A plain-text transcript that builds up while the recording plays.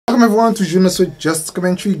Welcome everyone to Junosuede Just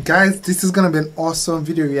Commentary. Guys, this is gonna be an awesome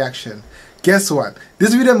video reaction. Guess what?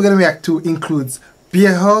 This video I'm gonna react to includes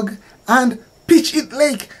Bear Hug and EAT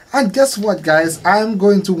LAEK. And guess what, guys? I'm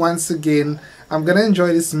going to I'm gonna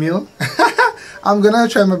enjoy this meal. I'm gonna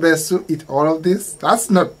try my best to eat all of this.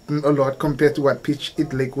 That's not a lot compared to what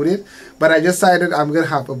EAT LAEK would eat, but I decided I'm gonna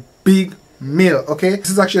have a big meal. Okay,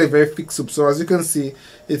 this is actually a very thick soup, so as you can see,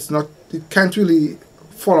 it can't really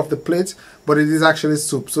fall off the plate, but it is actually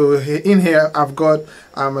soup. So in here I've got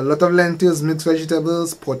a lot of lentils, mixed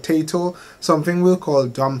vegetables, potato, something we'll call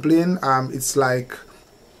dumpling. It's like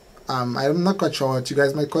I'm not quite sure what you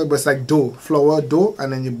guys might call it, but it's like dough, flour dough,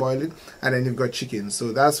 and then you boil it, and then you've got chicken.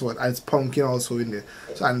 So that's what, and it's pumpkin also in there.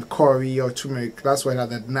 So, and curry or turmeric, that's why it has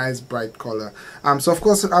that nice bright color. So of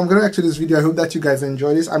course I'm gonna react to this video. I hope that you guys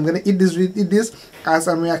enjoy this. I'm gonna eat this as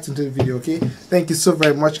I'm reacting to the video. Okay, thank you so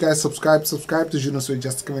very much, guys. Subscribe to Junosuede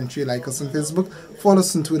Just Commentary. Like us on Facebook, follow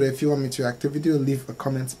us on Twitter. If you want me to react to the video, leave a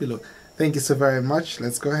comment below. Thank you so very much.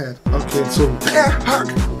 Let's go ahead. Okay, so Bear Hug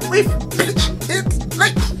with EAT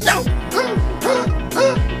LAEK.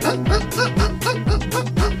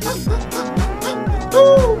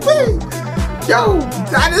 Yo,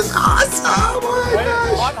 that is awesome!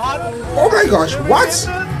 Oh my gosh, what?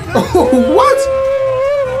 What?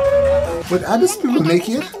 But are these people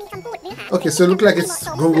naked? Okay, so it looks like it's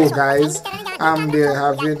go-go guys. They're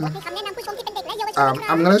having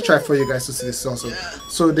I'm gonna try for you guys to see this also.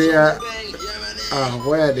 So they are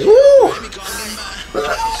where are they? Ooh!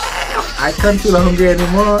 I can't feel hungry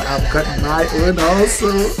anymore. I've got my own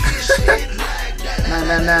also. na.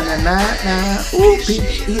 Ooh,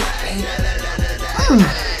 EAT LAEK.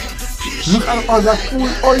 Look at all that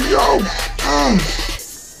food. Oh yo.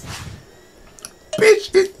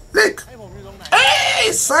 EAT LAEK.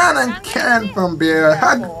 Hey, son and Ken from Bear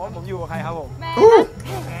Hug. Ooh,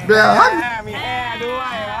 Bear Hug.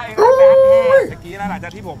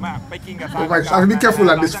 Oh my gosh, I'll be careful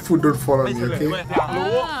that this food don't fall on me, okay?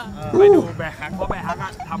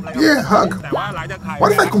 Yeah, Hug.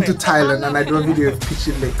 What if I come to Thailand and I do a video of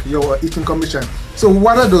EAT LAEK, your eating commission? So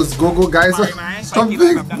what are those go-go guys?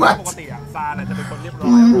 Something? What?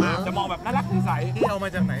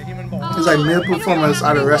 It's like male performance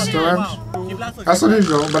at a restaurant. That's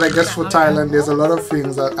unusual, but I guess for Thailand there's a lot of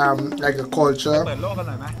things that like a culture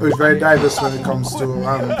which is very diverse when it comes to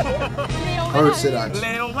how would say that?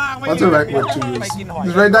 What's the right word to use?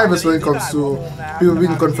 It's very diverse when it comes to people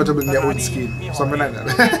being comfortable in their own skin. Something like that.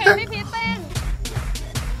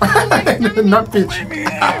 Not Peach.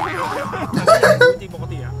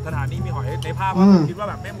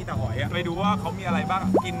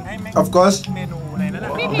 Of course,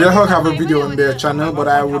 Bear Hug have a video on their channel, but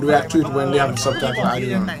I would react to it when they have the subtitle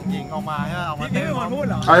added on.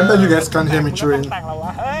 I remember you guys can't hear me chewing.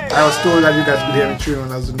 I was told that you guys could hear me chewing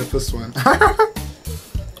when I was in the first one.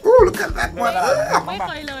 Oh, look at that one!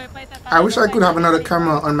 I wish I could have another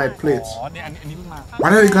camera on my plate.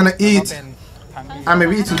 What are you gonna eat? I may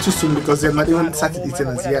be eating too soon because they're not even started eating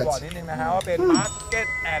as yet.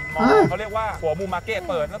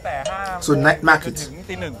 So night market.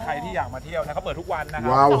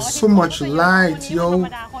 Wow, so much light, yo.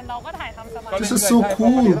 This is so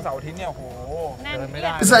cool.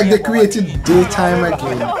 It's like they created daytime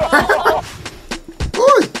again.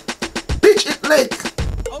 Oh, EAT LAEK.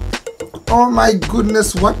 Oh my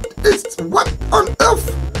goodness, what on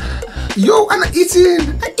earth? Yo, I'm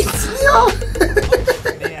eating! Yo!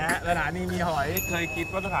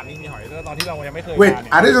 Wait,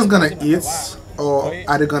 are they just gonna eat or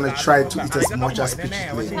are they gonna try to eat as much as EAT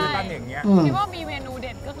LAEK?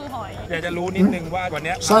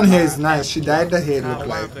 Sun hair is nice. She dyed the hair, look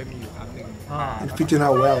like. It's fitting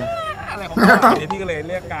her well.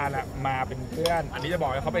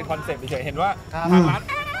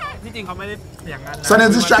 Son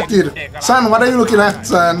is distracted. Son, what are you looking at,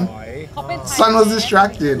 son? Son was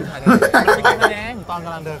distracted.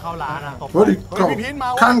 What do you call?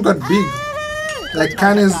 Can got big. Like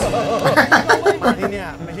can is.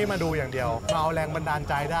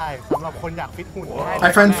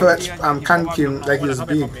 I find first can Kim like he's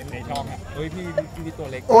big.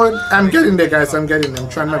 Oh, I'm getting there, guys. I'm getting there. I'm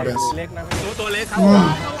trying my best.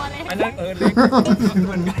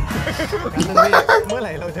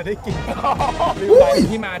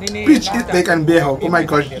 EAT LAEK and Bear Hug. Oh my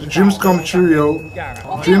gosh, dreams come true, yo.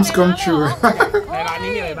 Dreams come true.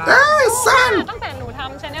 Hey, son!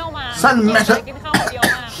 Son matter.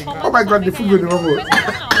 Oh my god, the food will remove.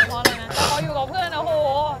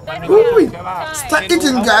 Start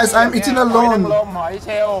eating, guys. I'm eating alone.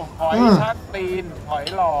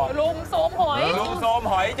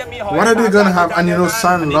 What are they gonna have? And you know,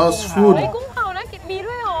 son loves food.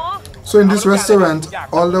 So in this restaurant,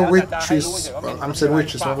 all the waitress, well, I'm saying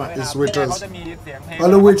waitress, it's waiters. All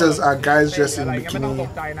the waiters are guys dressed in bikini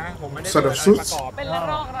sort of suits. เป็นละ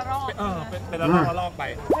รอกละรอกเป็นละรอกละรอกไป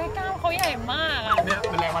เฮ้ยกล้ามเขาใหญ่มากอ่ะเนี่ย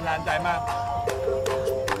เป็นแรงบันดาลใจมาก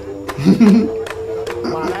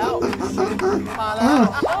มาแล้วมาแล้ว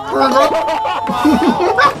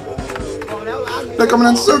They come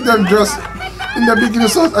and serve them dressed in the bikini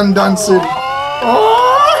suit and dancing. Oh!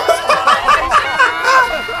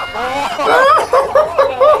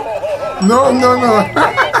 No.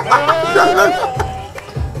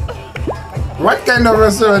 What kind of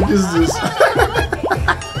restaurant is this?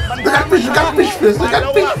 Look at fish face. Look at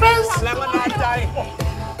fish face.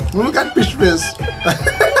 Look at fish face.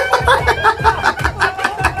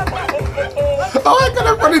 Oh, I kind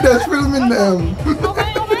of funny that's filming them.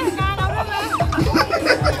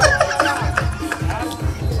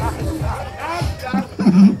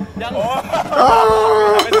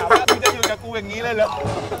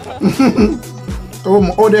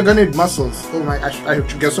 Oh, they're gonna need mussels. Oh my, I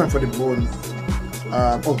should get some for the bone.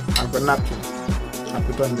 Oh, I've got napkin. I'll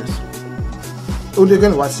put on this. Oh, they're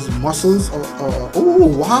gonna watch these mussels. Oh,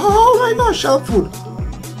 wow, my gosh, shell food.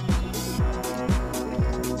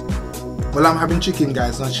 Well, I'm having chicken,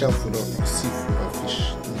 guys, not shell food or seafood or fish.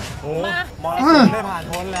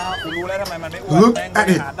 Look at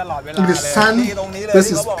it. In the sun, this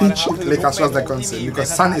is peach lake as far as they're concerned because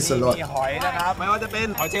sun is a lot.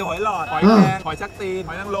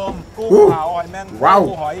 Wow.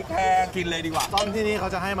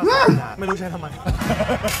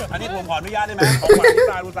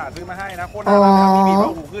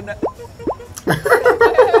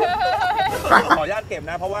ขออนุญาตเก็บ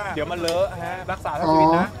นะเพราะว่าเดี๋ยวมันเลอะฮะรักษาทั้งชีวิต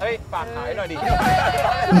นะเฮ้ยฝากขายหน่อยดิเข้า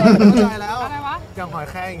ใจแล้วอย่างหอย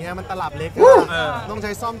แครงอย่างเงี้ยมันตลับเล็กต้องใ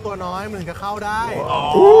ช้ซ่อมตัวน้อยมันถึงจะเข้าได้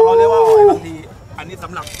เขาเรียกว่าหอยบางทีอันนี้ส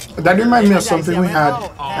ำหรับ That reminds me of something we had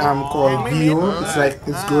called bio. It's like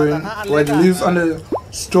it's growing where it lives on the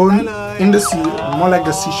stone in the sea, more like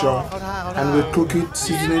the seashore, and we cook it,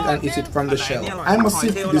 season it, and eat it from the shell. I must see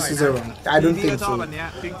if this is around. I don't think so.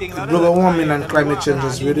 Global warming and climate change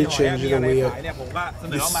has really changed the way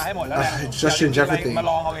it's just changed everything.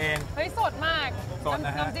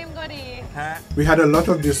 We had a lot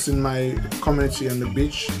of this in my community on the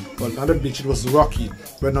beach. Well, not a beach, it was rocky,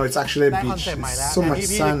 but now it's actually a beach. It's so much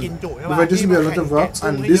sand. Before there used to be a lot of rocks,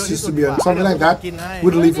 and this used to be on something like that.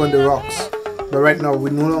 We'd live on the rocks. But right now, we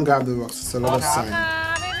no longer have the rocks. It's a lot of sand.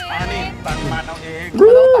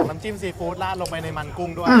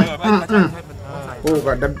 Oh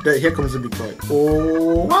god, here comes the big boy.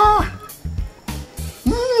 Oh, wow.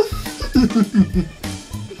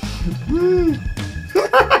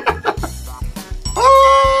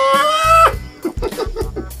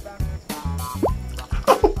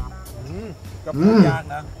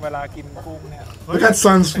 Look at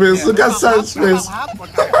Sun's face. Look at Sun's face.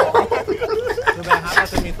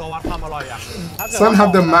 Sun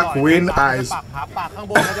have the McWayne eyes.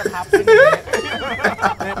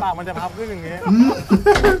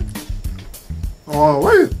 Oh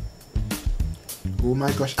wait. Oh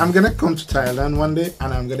my gosh. I'm gonna come to Thailand one day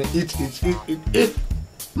and I'm gonna eat.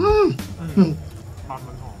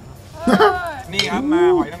 นี่ครับมา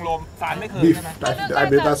หอยนางรมสารไม่เคยใช่ไหมจ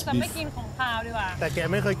ะไม่กินของคาวดีกว่าแต่แก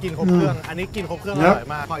ไม่เคยกินครบเครื่องอันนี้กินครบเครื่องอร่อย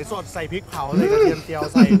มากหอยสดใส่พริกเผาใส่กระเทียมเจียว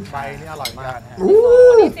ใส่ใบนี่อร่อยมาก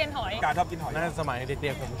นี่เซียนหอยการชอบกินหอยนั่นสมัยเ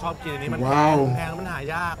ด็กๆผมชอบกินอันนี้มันแพงมันหา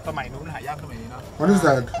ยากสมัยนู้นหายากสมัยนี้เนาะ What is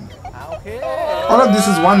that? โอเค All of this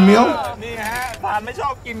is one meal? นี่ฮะทานไม่ชอ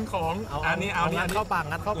บกินของอันนี้เอางัดเข้าปาก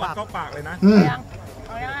งัดเข้าปากเลยนะเ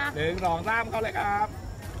อายัง1 2 3เข้าเลยครับ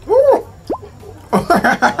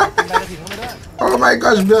Oh my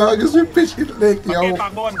gosh, bro, this is Pitch It Lake, yo.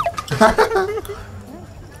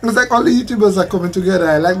 It's like all the YouTubers are coming together.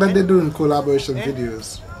 I like that they're doing collaboration videos.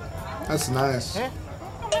 That's nice.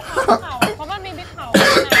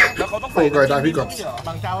 Oh god, that hiccups. บ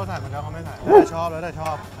างเจ้าใส่บางเจ้าเขาไม่ใส่ชอบแล้วแต่ชอ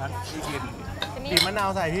บบีบมะนาว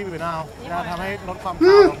ใส่พี่บีบมะนาวทำให้ลดความค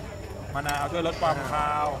าวมะนาวช่วยลดความค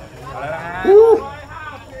าวอะไรนะฮะ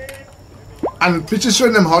And Pitch is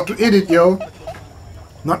showing them how to eat it, yo.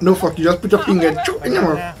 Not no fuck, you just put your finger and choke in your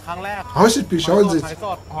mouth. How is it, Pitch? How is it?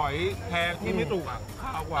 หอยแครงที่ไม่ถูกข้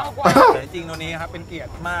าวกว่าแต่จริงตัวนี้ครับเป็นเกียร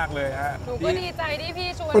ติมากเลยฮะหนูก็ดีใจที่พี่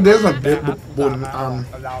ช่วย Oh, there's a big bone.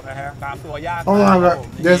 เรานะฮะตามตัวยาก Oh my god,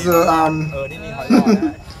 there's a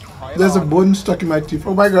there's a bone stuck in my teeth.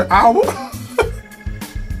 Oh my god, ow!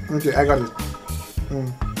 Okay, I got it.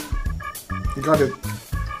 You got it.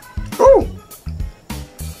 Oh!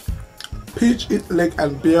 Peach Eat Lake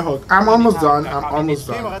and Beer Hug. I'm almost done. I'm almost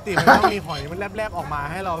ที่ปก done. ติมันต้องมีหอยมันแลบๆออกมา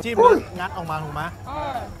ให้เราจิ้มแล้วงัดออกมาถูกไหม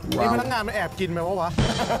นี่พนักงานมันแอบกินไปวะ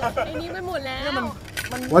ไอ้นี้มันหมดแล้ว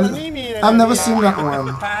What? ไม่มีเลย I've never seen that one.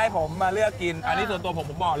 ถ้าให้ผมมาเลือกกิน อันนี้ส่วนตัวผ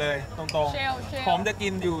มบอกเลยตรง เชล ๆ ผมจะกิ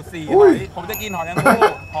นอยู่4ห อุ้ อย ย ผมจะกินหอยนางร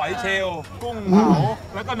มหอยเชลล์กุ้งเผา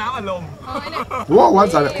แล้วก็น้ำอัดลม What?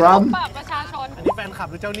 What's that? A crab? ปากประชาชน อันนี้แฟนคลับ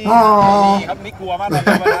หรือเจ้าหนี้ Oh, นี่ครับนี่กลัวมากเลย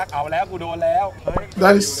นะเอาแล้วกูโดนแล้ว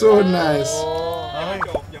that is so nice. ยังไม่จ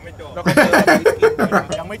บ ยังไม่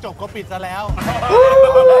จบก็ปิดซะแล้ว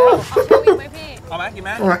เอาไหมกินไห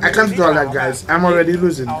ม Oh, I can't do all that, guys. I'm already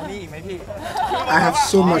losing. เอานี่อีกไหมพี่ I have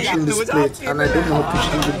so much in this plate, and I don't know how Peach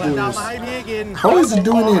Eat มัน to จะ do เอามาให้ this. พี่กิน How is he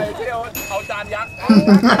doing it? เอาจานยักษ์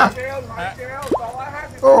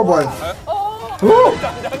Oh boy. โอ้ Oh.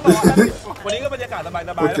 วันนี้ก็บรรยากาศสบายๆ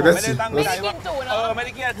Okay, ไม่ let's ได้ see. ตั้งใจว่าไม่ไ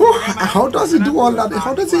ด้เครียด How does he do all that?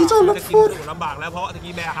 How does he eat all จะ that กิน food? สูลำบากแล้วเพราะตะ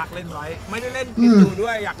กี้แบร์ฮักเล่นไว้ไม่ได้เล่นกินอยู่ด้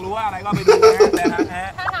วยอยากรู้ว่าอะไรก็ไปดูนะแบร์ฮักฮะ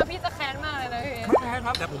ถ้าทางพี่จะแค้นมากเลยนะพี่ ไม่แพ้ค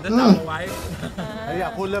รับแต่ผมจะจำเอาไว้ อยา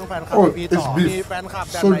กพูดเรื่องแฟนคลับ Oh, พี่ it's ต่อ beef. มีแฟนคลับ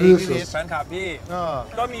แบบ So ไหนพี่ delicious. แฟนคลับพี่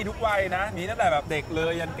ก็มีทุกวัยนะมีตั้งแต่แบบเด็กเล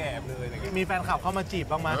ยยันแก่เลยอะไรเงี้ย มีแฟนคลับเข้ามาจีบ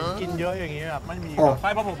บ้างไหมกินเยอะอย่างนี้แบบไม่มี Oh, ไ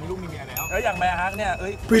ม่เพราะผมมีลูกมีเมียแล้วอย่างแบร์ฮักเนี่ย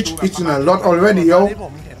Peach eating a lot already, ที่ yo. ผ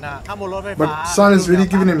มเห็นน่ะถ้าบนรถไฟฟ้า But Sun is really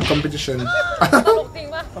giving him competition. ตลกจริง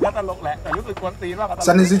ป่ะ มันก็ตลกแหละแต่รู้สึกกวนตีนว่า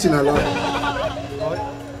Sun is eating a lot.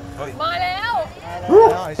 มาแล้ว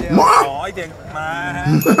More! อ๋อไอเจ๋งมาฮะ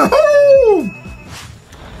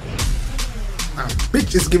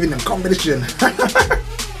Peach is giving him competition.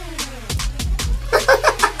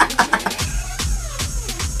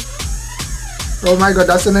 Oh my god,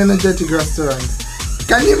 that's an energetic restaurant.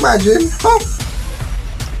 Can you imagine?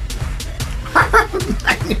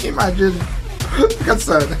 Can you imagine? Look at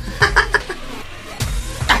Sun.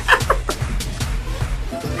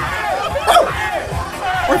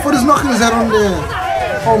 My foot is knocking his head on there.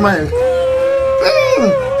 Oh my.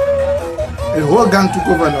 The whole gang took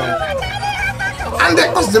over now. And the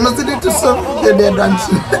customers did to serve. They're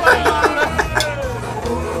dancing.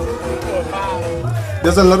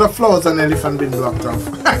 There's a lot of flowers and elephant being blocked off.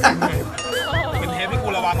 เป็นเทปที่กู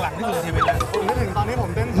ระวังหลังที่สุดในชีวิตแล้ว ผมนึกถึงตอนที่ผม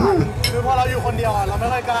เต้นสันคือพอเราอยู่คนเดียวเราไม่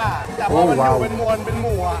ค่อยกล้าแต่พอมันอยู่เป็นมวลเป็นห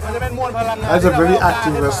มู่มันจะเป็นมวลพลังงาน That's a very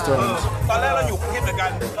active restaurant. ตอนแรกเราอยู่กรุงเทพเหมือนกั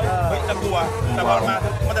นเฮ้ยจะกลัวแต่พอมา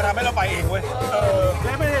มันจะทำให้เราไปเองเว้ย แล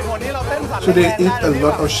ะเป็นเหตุผลที่เราเต้นสัน So they eat a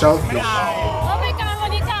lot of shellfish. แล้วไปการวั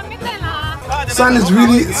นนี้จำไม่เสร็จเหรอ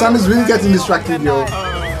Sun is really getting distracted, yo.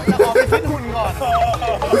 จะขอไปฟิตหุ่นก่อนแ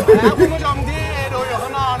ล้วคุณผู้ชมที่ดูอยู่ข้า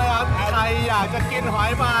งนอกนะครับใครอยากจะกินหอ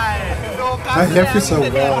ยไปดูการแสดงพิเศษ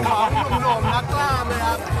ของหนุ่มนักกล้ามนะค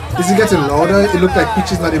รับ Is it getting louder? It looks like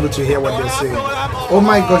Peach is not able to hear what they're saying. Oh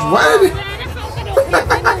my gosh, what? เขากระดูกนิดนึง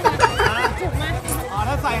จุกไหม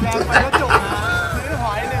ถ้าใส่แรงไปก็จุกนะซื้อห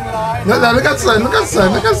อย100 No, look at Sun, look at Sun,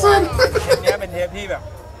 look at Sun. เนี้ยเป็นเทปที่แบบ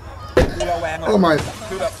กูระแวง Oh my.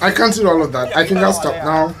 I can't do all of that. I think I'll stop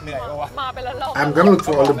now. เหนื่อยปะวะ มาเป็นละลอก I'm gonna look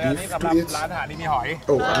for all the นี่ beef สำหรับ to eat. ร้านอาหารที่มีหอย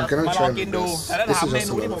Oh, I'm มา gonna ลอง try กินดู this. แต่ถ้า This ถาม is เม just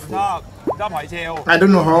นู a ที่ lot ผ of ม food. ชอบหอยเชลล์ I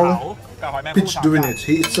don't know เผา how กับหอยแมง Peach doing it.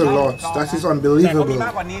 He eats a lot. That is แต่เขามี unbelievable. ม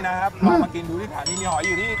ากกว่านี้นะครับลองมากินดูที่ฐานนี้มีหอยอ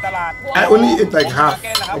ยู่ที่ตลาด I only ate like half,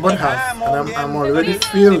 about half, and I'm already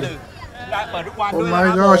filled. เปิดทุกวัน Oh my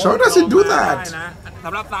gosh, how does he do that? ส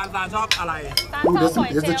ำหรับซานชอบอะไร ตา Ooh, ชอบ that's หอย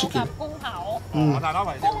the เชลล์ chicken. กับกุ้งเผา ซานชอบ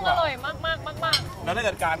หอยเชล กุ้ง ล์ อร่อยมากมาก แล้วถ้าเ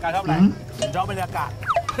กิดการชอบอะไร ผมชอบบรรยากาศ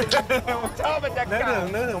ชอบบรรยากาศ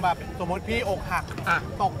นึกถึงแบบสมมติพี่อกหัก อ่ะ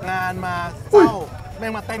ตกงานมาเศร้าแม่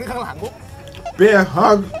งมาเต้นข้างหลังปุ๊บ Bear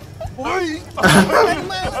hug อุ้ย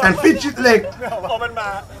and Peach Eat Lake. พอมันมา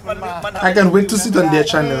I can't wait to sit on their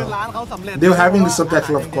channel. ร้านเขาสำเร็จ They're having the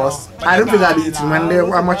subtitle, of course. I don't think I'd eat it, man.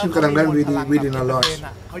 I'm watching because I'm gonna reading a lot.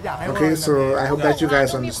 เขาอยากให้ Okay, so I hope that you guys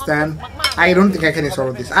understand. I don't think I can eat all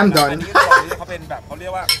of this. I'm done. เขาเป็นแบบเขาเรีย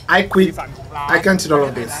กว่า I quit. I can't eat all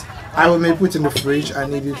of this. I will maybe put it in the fridge and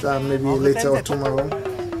eat it maybe later or tomorrow.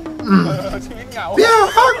 ชีวิตเหงา Bear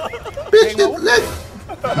hug, Peach Eat Lake.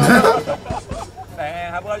 แต่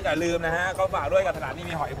ครับก็อย่าลืมนะฮะเขาฝากด้วยกับสถานที่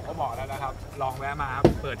มีหอยผมก็บอกแล้วนะครับลองแวะมาครับ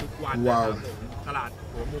เปิดทุกวันนะครับตลาด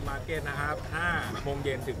หัวมุมมาร์เก็ตนะครับ5 โมงเ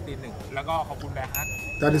ย็นถึงตี 1แล้วก็ขอบคุณแบร์ฮัก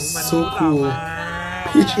That is so cool.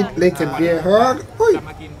 Peach Eat Lake and Bear hug. จะ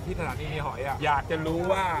มากินที่สถานที่มีหอยอ่ะอยากจะรู้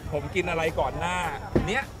ว่าผมกินอะไรก่อนหน้า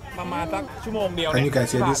เนี้ยประมาณสักชั่วโมงเดียว Can you guys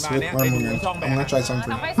hear this? Wait one moment. I'm gonna try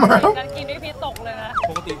something. ทำให้สนิทกันกินด้วยพี่ตกเลยนะ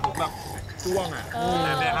ปกติผมแบบจ้วงอ่ะแ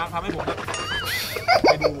ต่แบร์ฮักทำให้ผมแบบไ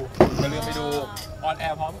ปดูอย่าลืมไปดูออนแอ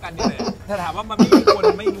ร์พร้อมกันนี่เลยถ้าถามว่ามันไม่มีคน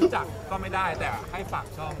ไม่รู้จักก็ไม่ได้แต่ให้ฝาก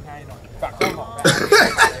ช่องให้หน่อยฝากช่องของแบ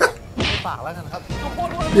ร์ ฝากแล้วกันครับ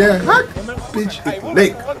Bear hug, Peach Eat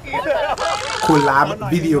Lake. Collab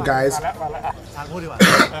video, guys. ทางพูดดีกว่า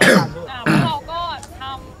พวกเราก็ท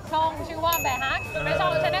ำช่องชื่อว่าแบร์ฮักเป็นช่อ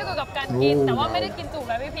งชาแนลเกี่ยวกับการกิน แต่ว่าไม่ได้กินจุแ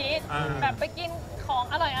บบพี่พีทแบบไปกินของ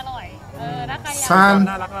อร่อยถ้าใครอยาก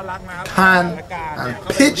น่ารักนะครับ Pan and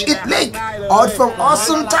Pitch It Lake out from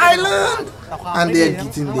awesome Thailand. And they're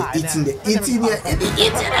eating. I'm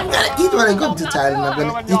gonna eat when I go to Thailand. I'm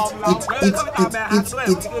gonna eat.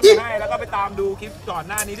 แล้วก็ไปตามดูคลิปก่อน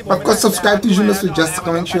หน้านี้ที่ผม Of course, subscribe to Junosuede. Just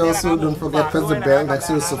commentary also. Don't forget press the bell next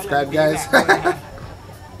to subscribe, guys.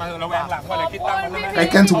 ระแวงหลังว่าเลยคิดตั้งมัน I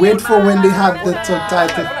can't wait for when they have the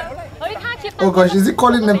subtitle. เฮ้ยถ้าคลิป Oh gosh, is he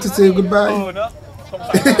calling them to say goodbye? เนอะสง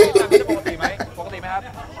สัยจะปกติไหมครับ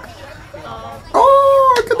Oh,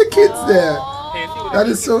 look at the kids there. เห็นอยู่ That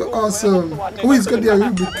is so awesome. Oh, he's got their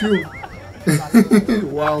really big crew.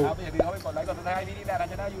 Wow. อย่าลืมเข้าไปกดไลค์กดติดตามพี่นี่แต่ละ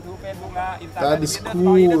ช่อง YouTube Facebook และ Instagram That is ก็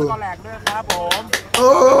cool. แหลกด้วยครับผม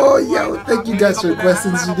Oh, yo, thank you guys for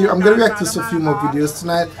requesting this video. I'm gonna react to a few more videos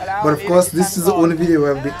tonight. But of course, this is the only video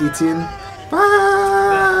where I've been eating.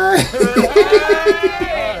 Bye.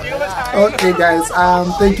 Okay, guys.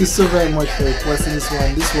 Thank you so very much for requesting this one.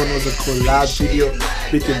 This one was a collab video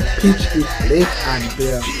between Pitch It Lake and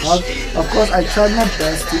Bear Hug. Of course, I tried my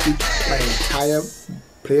best to eat my entire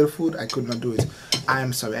plate of food. I could not do it. I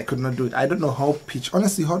am sorry, I could not do it. I don't know how Pitch.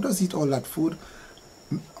 Honestly, how does he eat all that food?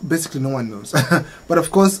 Basically, no one knows. But of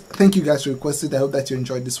course, thank you guys for requesting. I hope that you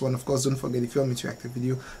enjoyed this one. Of course, don't forget, if you want me to react to the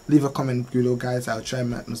video, leave a comment below, guys. I'll try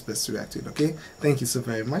my utmost best to react to it. Okay, thank you so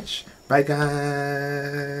very much. Bye,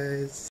 guys.